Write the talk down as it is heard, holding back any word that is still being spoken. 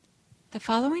The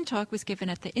following talk was given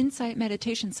at the Insight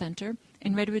Meditation Center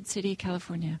in Redwood City,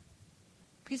 California.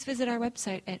 Please visit our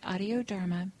website at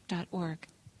audiodharma.org.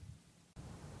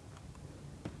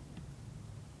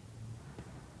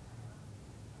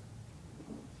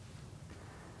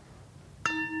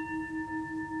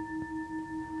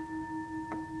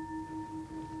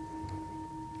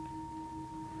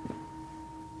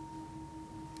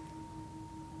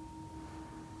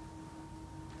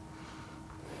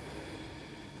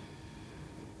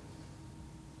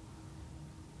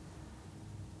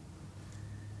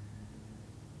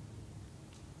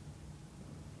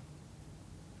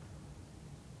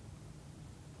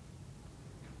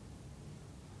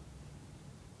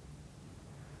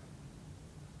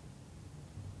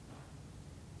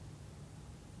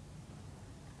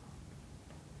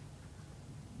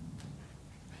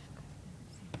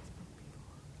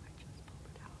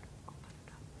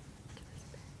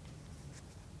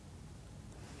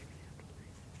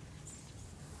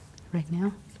 Right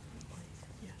now?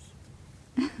 Yes.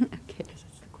 Okay.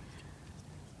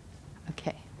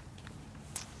 Okay.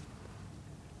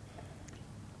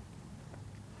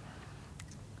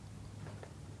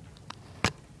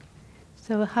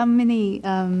 So how many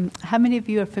of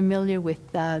you are familiar with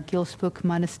Gil's book,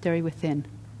 Monastery Within?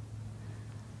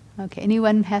 Okay.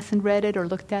 Anyone hasn't read it or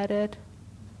looked at it?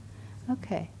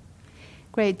 Okay.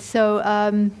 Great. So,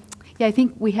 yeah, I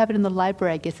think we have it in the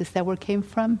library, I guess. Is that where it came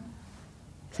from?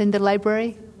 It's in the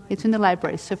library? It's in the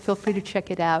library, so feel free to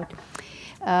check it out.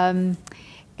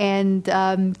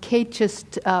 Kate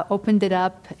just opened it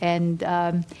up and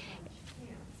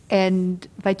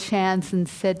by chance and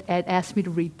asked me to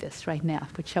read this right now,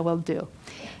 which I will do.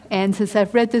 And since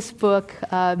I've read this book,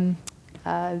 I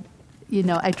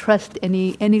trust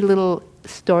any little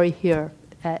story here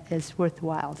is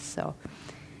worthwhile, so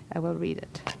I will read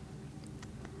it.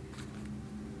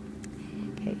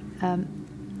 Okay.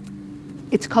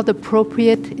 It's called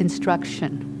Appropriate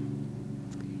Instruction.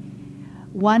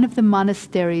 One of the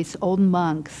monastery's old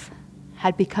monks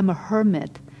had become a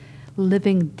hermit,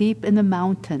 living deep in the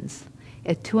mountains,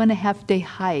 a 2.5-day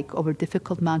hike over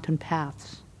difficult mountain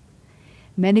paths.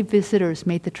 Many visitors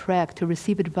made the trek to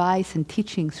receive advice and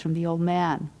teachings from the old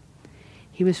man.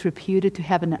 He was reputed to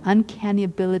have an uncanny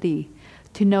ability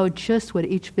to know just what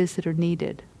each visitor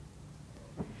needed.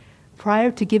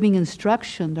 Prior to giving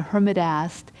instruction, the hermit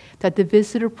asked that the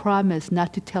visitor promise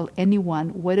not to tell anyone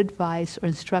what advice or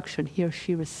instruction he or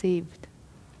she received.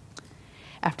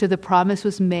 After the promise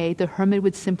was made, the hermit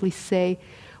would simply say,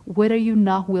 "What are you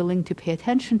not willing to pay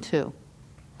attention to?"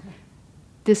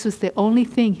 This was the only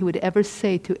thing he would ever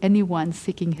say to anyone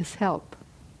seeking his help.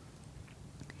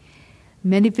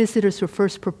 Many visitors were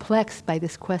first perplexed by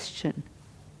this question.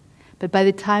 But by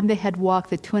the time they had walked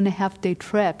the 2.5-day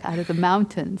trek out of the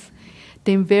mountains,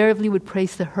 they invariably would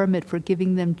praise the hermit for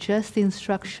giving them just the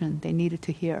instruction they needed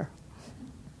to hear.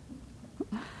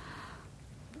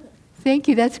 Thank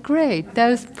you, that's great. That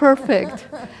was perfect.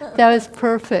 That was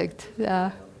perfect.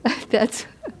 That's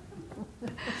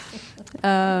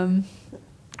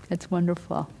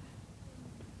wonderful.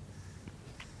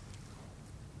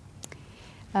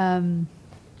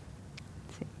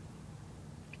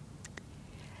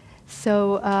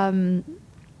 So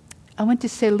I want to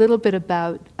say a little bit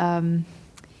about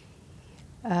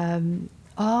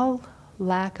all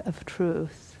lack of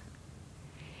truth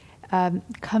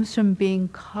comes from being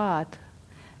caught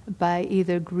by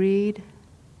either greed,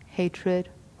 hatred,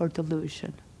 or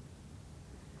delusion.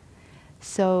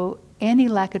 So any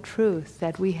lack of truth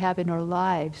that we have in our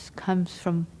lives comes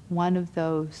from one of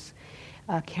those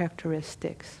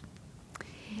characteristics.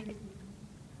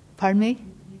 Pardon me?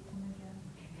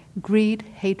 Greed,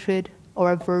 hatred,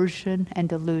 or aversion and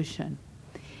delusion.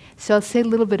 So I'll say a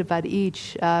little bit about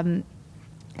each.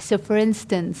 So for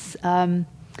instance, when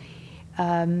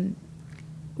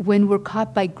we're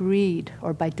caught by greed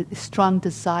or by strong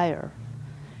desire,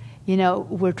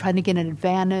 we're trying to get an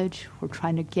advantage, we're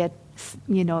trying to get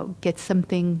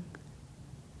something,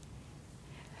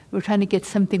 we're trying to get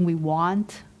something we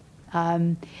want,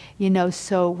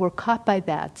 so we're caught by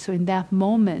that. So in that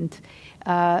moment,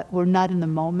 we're not in the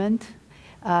moment.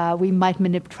 We might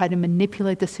try to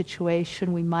manipulate the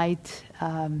situation. We might,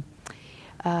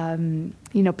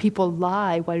 people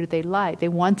lie. Why do they lie? They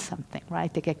want something,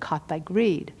 right? They get caught by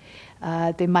greed.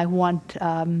 They might want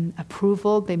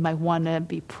approval. They might want to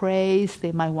be praised.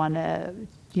 They might want to,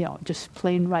 just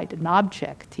plain right, an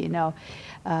object,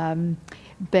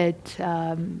 But,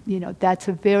 that's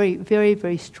a very, very,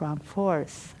 very strong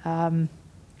force.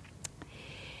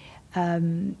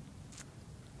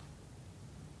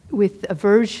 With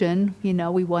aversion, we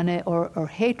want to, or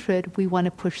hatred, we want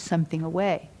to push something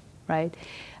away, right?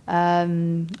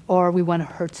 or we want to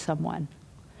hurt someone.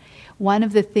 One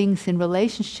of the things in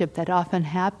relationship that often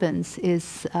happens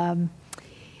is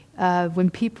when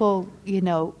people,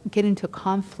 get into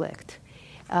conflict.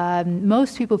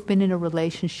 Most people have been in a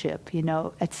relationship.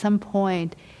 At some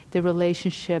point, the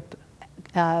relationship,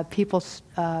 people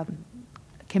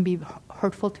can be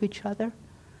hurtful to each other.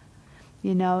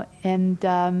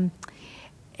 And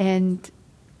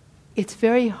it's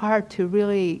very hard to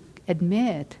really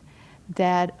admit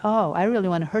that, I really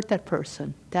want to hurt that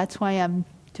person. That's why I'm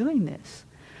doing this.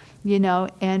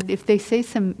 And if they say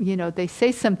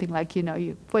something like,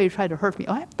 you're trying to hurt me.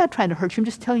 Oh, I'm not trying to hurt you. I'm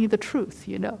just telling you the truth,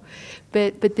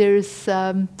 But there's,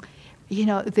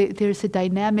 there's a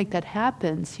dynamic that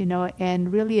happens,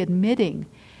 and really admitting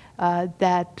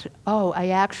that, I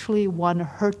actually want to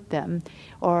hurt them,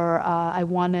 or I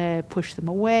want to push them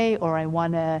away, or I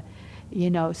want to,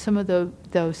 some of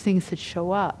those things that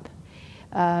show up.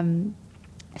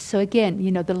 So again,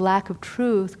 the lack of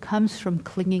truth comes from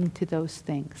clinging to those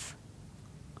things.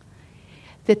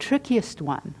 The trickiest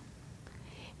one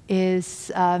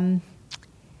is,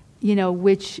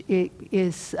 which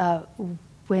is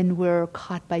when we're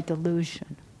caught by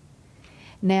delusion.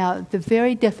 Now, the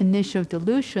very definition of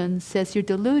delusion says you're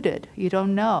deluded. You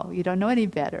don't know any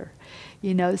better.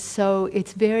 So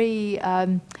it's very,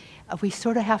 we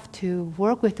sort of have to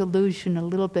work with delusion a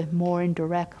little bit more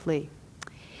indirectly.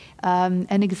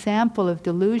 An example of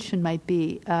delusion might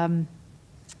be, when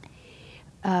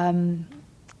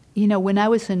I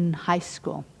was in high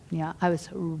school, I was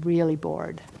really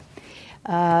bored.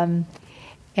 And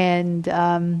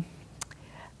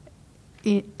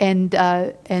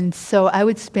so I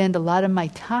would spend a lot of my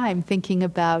time thinking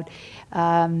about,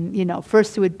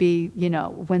 first it would be,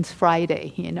 when's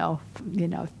Friday,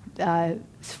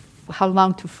 how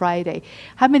long to Friday?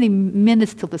 How many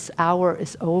minutes till this hour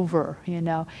is over?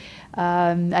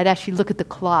 I'd actually look at the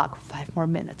clock. 5 more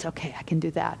minutes. Okay, I can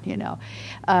do that.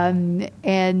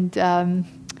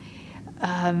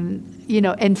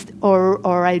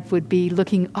 Or I would be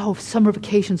looking. Oh, summer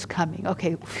vacation's coming.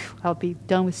 Okay, I'll be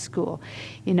done with school.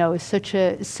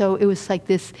 So it was like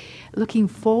this, looking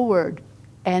forward,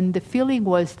 and the feeling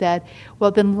was that,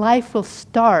 well, then life will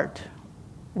start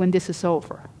when this is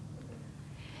over.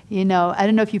 I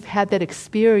don't know if you've had that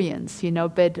experience,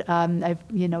 but I've,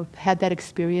 had that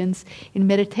experience in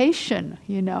meditation,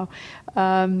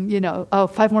 5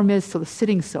 more minutes till the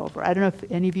sitting's over. I don't know if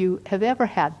any of you have ever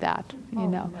had that,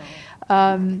 No.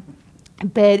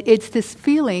 But it's this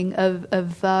feeling of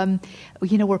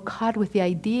we're caught with the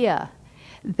idea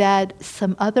that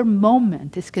some other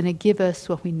moment is going to give us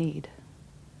what we need.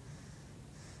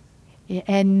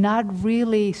 And not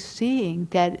really seeing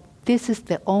that this is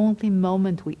the only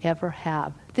moment we ever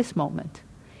have, this moment.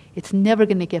 It's never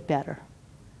going to get better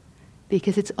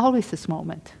because it's always this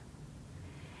moment.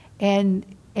 And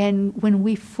when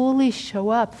we fully show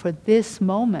up for this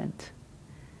moment,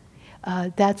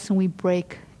 that's when we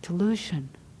break delusion.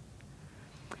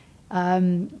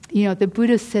 The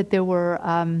Buddha said there were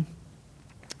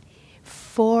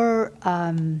 4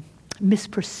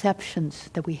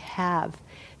 misperceptions that we have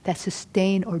that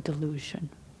sustain our delusion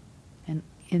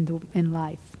in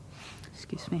life.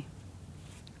 Excuse me.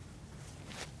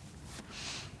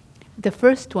 The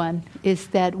first one is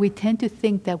that we tend to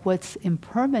think that what's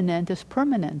impermanent is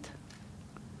permanent.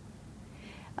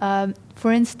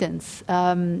 For instance,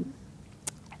 a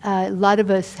lot of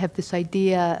us have this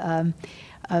idea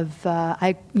of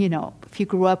if you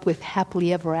grew up with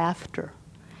happily ever after,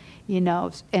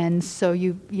 and so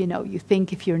you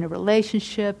think if you're in a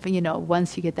relationship,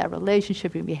 once you get that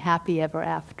relationship, you're going to be happy ever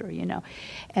after,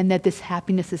 and that this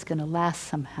happiness is going to last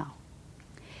somehow.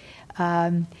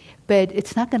 But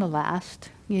it's not going to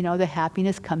last. The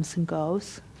happiness comes and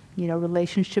goes.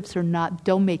 Relationships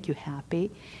don't make you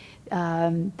happy.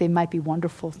 They might be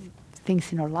wonderful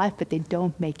things in our life, but they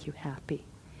don't make you happy.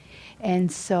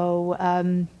 And so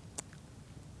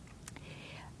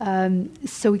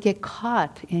we get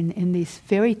caught in these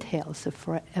fairy tales of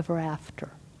forever after.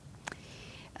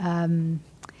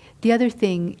 The other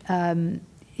thing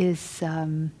is,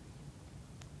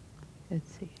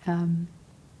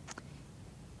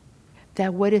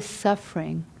 that what is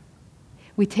suffering,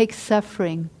 we take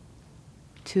suffering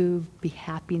to be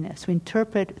happiness. We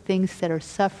interpret things that are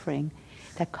suffering,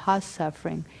 that cause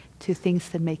suffering, to things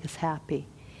that make us happy.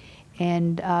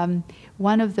 And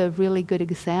one of the really good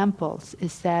examples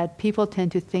is that people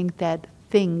tend to think that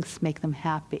things make them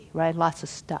happy, right? Lots of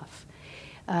stuff.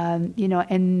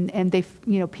 And they,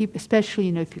 people, especially,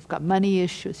 if you've got money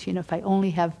issues, if I only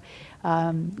have,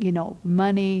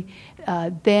 money,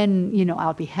 then,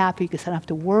 I'll be happy because I don't have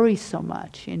to worry so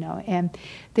much, And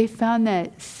they found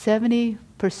that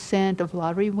 70% of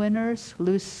lottery winners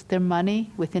lose their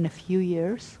money within a few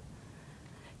years.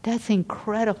 That's an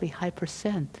incredibly high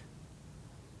percent.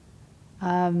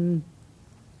 So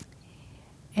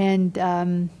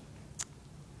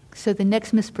the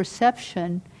next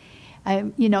misperception,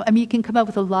 you can come up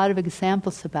with a lot of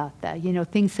examples about that.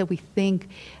 Things that we think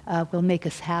will make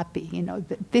us happy.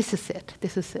 This is it.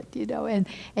 And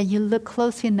you look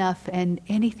close enough, and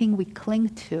anything we cling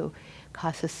to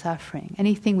causes suffering.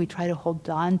 Anything we try to hold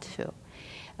on to.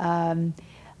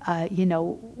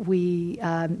 We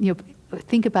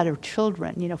think about our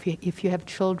children. If you have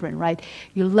children, right?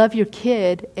 You love your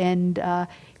kid, and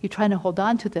you're trying to hold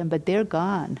on to them, but they're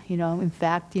gone. In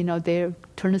fact, they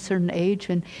turn a certain age,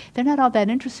 and they're not all that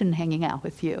interested in hanging out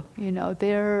with you.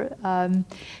 They're, and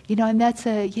that's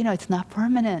it's not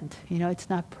permanent. It's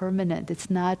not permanent. It's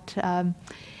not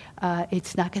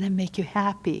going to make you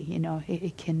happy.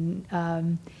 It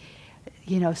can.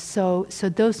 So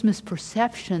those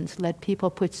misperceptions let people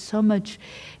put so much,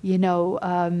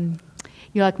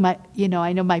 like I know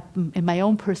in my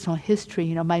own personal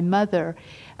history, my mother,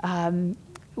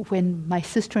 when my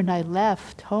sister and I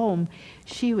left home,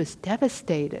 she was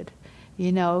devastated.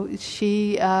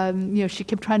 She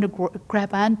kept trying to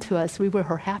grab onto us. We were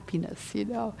her happiness,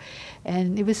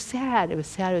 and it was sad. It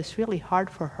was really hard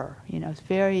for her. It's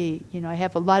very, I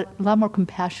have a lot more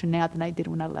compassion now than I did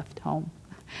when I left home.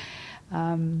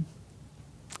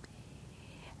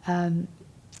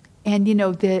 Another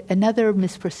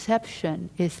misperception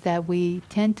is that we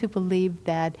tend to believe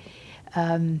that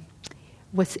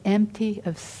what's empty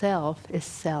of self is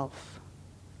self.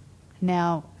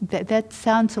 Now, that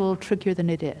sounds a little trickier than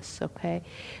it is, okay?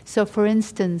 So, for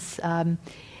instance, is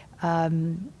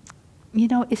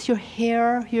your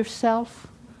hair yourself,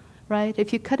 right?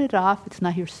 If you cut it off, it's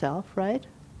not yourself, right?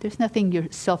 There's nothing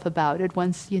yourself about it.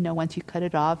 Once you cut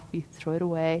it off, you throw it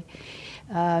away.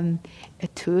 A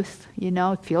tooth,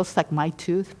 it feels like my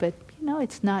tooth, but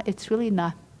it's not. It's really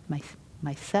not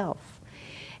myself.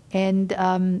 And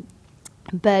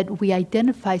but we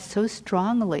identify so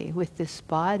strongly with this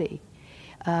body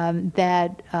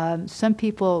that some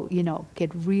people,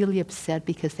 get really upset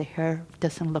because their hair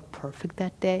doesn't look perfect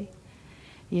that day.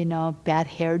 Bad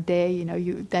hair day,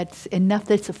 that's enough.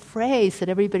 That's a phrase that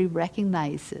everybody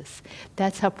recognizes.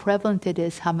 That's how prevalent it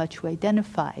is, how much we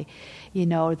identify,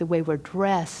 or the way we're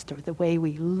dressed, or the way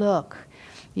we look,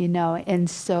 and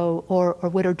so, or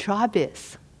what our job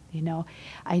is, I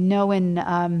know when,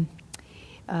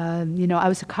 I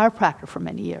was a chiropractor for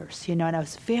many years, and I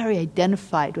was very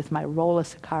identified with my role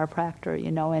as a chiropractor,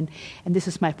 and this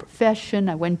is my profession.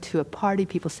 I went to a party,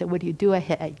 people said, "What do you do?"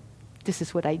 This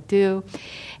is what I do.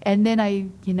 And then I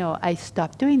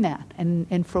stopped doing that.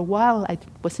 And for a while, I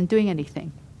wasn't doing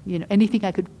anything, anything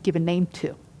I could give a name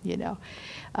to,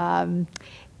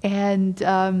 and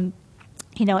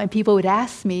people would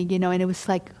ask me, and it was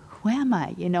like, who am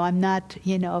I? I'm not,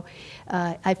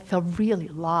 I felt really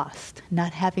lost,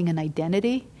 not having an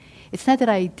identity. It's not that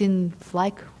I didn't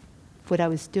like what I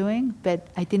was doing, but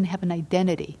I didn't have an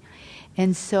identity.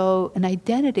 And so an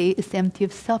identity is empty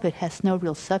of self. It has no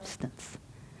real substance.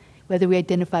 Whether we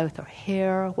identify with our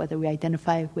hair, whether we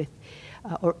identify with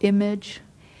our image.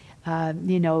 I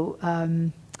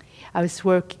was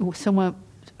working with someone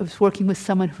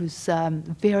who's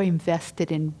very invested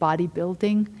in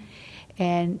bodybuilding,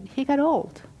 and he got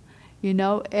old.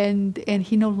 And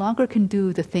he no longer can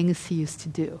do the things he used to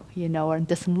do, or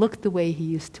doesn't look the way he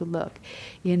used to look.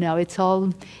 It's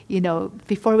all,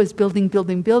 before it was building,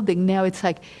 now it's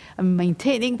like I'm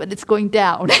maintaining, but it's going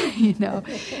down,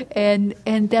 and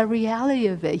that reality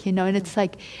of it, and it's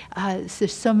like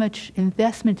there's so much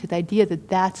investment to the idea that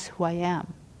that's who I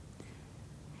am.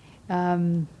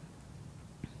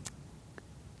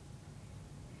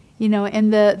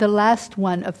 And the last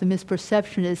one of the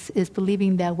misperception is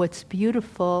believing that what's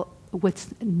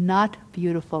not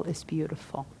beautiful is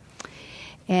beautiful.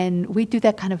 And we do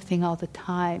that kind of thing all the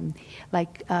time.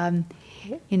 Like, how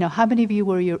many of you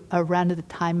were around at the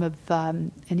time of,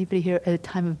 anybody here, at the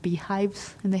time of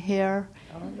beehives in the hair?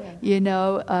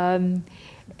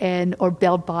 Or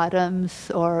bell bottoms,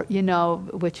 or,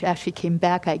 which actually came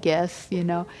back, I guess,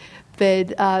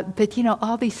 But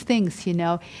all these things,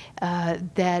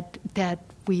 that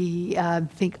we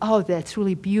think, oh, that's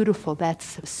really beautiful.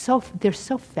 They're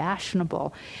so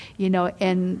fashionable,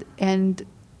 and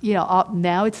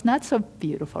now it's not so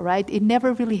beautiful, right? It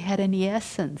never really had any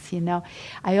essence,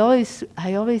 I always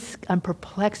am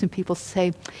perplexed when people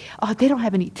say, "Oh, they don't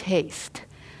have any taste."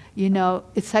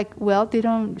 It's like, well, they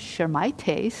don't share my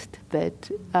taste,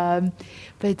 but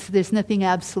there's nothing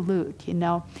absolute,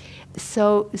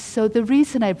 So the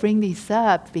reason I bring these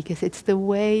up, because it's the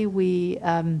way we,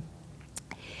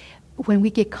 when we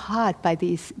get caught by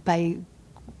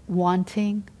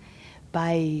wanting,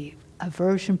 by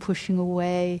aversion, pushing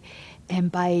away, and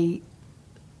by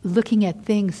looking at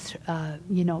things,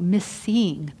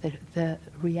 misseeing the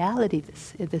reality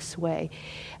this way,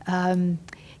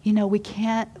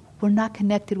 we're not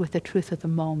connected with the truth of the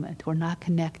moment. We're not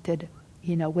connected,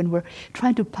 when we're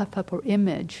trying to puff up our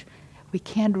image, we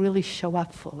can't really show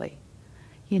up fully.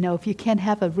 If you can't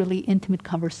have a really intimate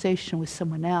conversation with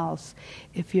someone else,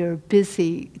 if you're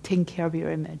busy taking care of your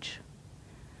image.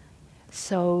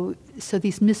 So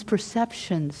these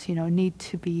misperceptions, need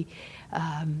to be,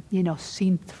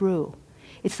 seen through.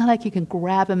 It's not like you can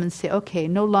grab them and say, okay,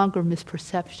 no longer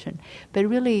misperception. But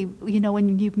really,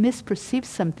 when you misperceive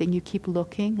something, you keep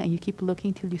looking, and you keep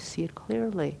looking till you see it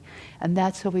clearly. And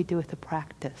that's what we do with the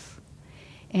practice.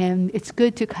 And it's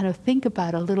good to kind of think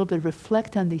about a little bit,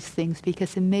 reflect on these things,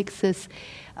 because it makes us,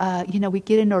 we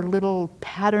get in our little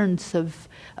patterns of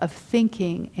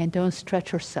thinking and don't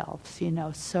stretch ourselves,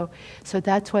 So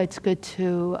that's why it's good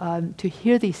to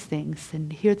hear these things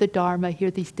and hear the Dharma,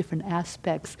 hear these different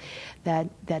aspects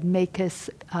that make us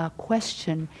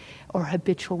question our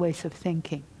habitual ways of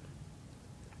thinking.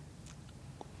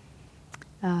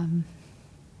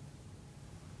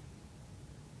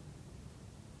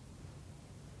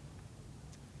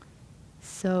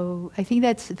 So I think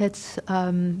that's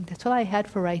all I had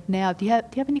for right now. Do you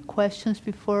have any questions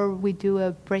before we do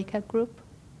a breakout group,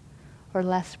 or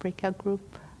last breakout group?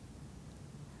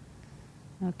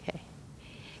 Okay.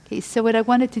 So what I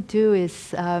wanted to do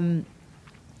is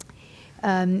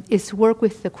work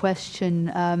with the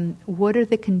question: what are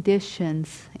the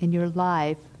conditions in your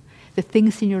life, the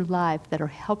things in your life that are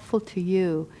helpful to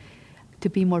you to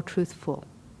be more truthful?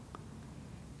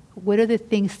 What are the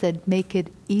things that make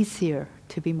it easier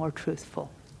to be more truthful?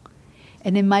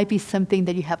 And it might be something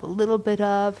that you have a little bit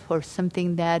of, or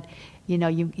something that you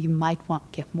might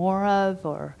want to get more of,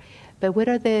 but what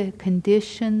are the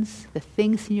conditions, the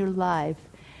things in your life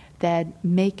that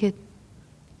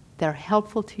are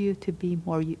helpful to you to be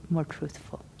more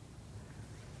truthful?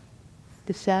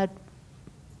 You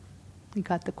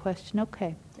got the question?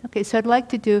 Okay, so what I'd like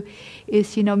to do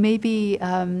is, maybe,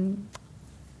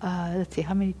 let's see,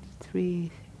 how many?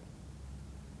 3.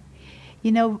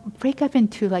 Break up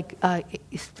into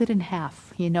split in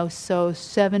half, so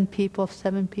 7 people. Is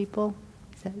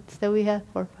that we have?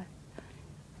 4 or 5?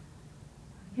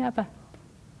 Yeah, but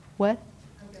what?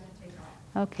 I'm going to take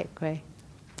off. Okay, great.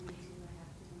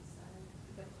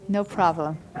 No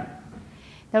problem.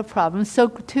 So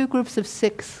 2 groups of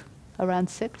 6, around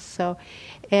 6. So,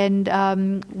 and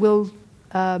we'll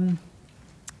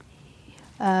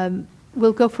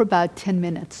go for about 10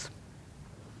 minutes.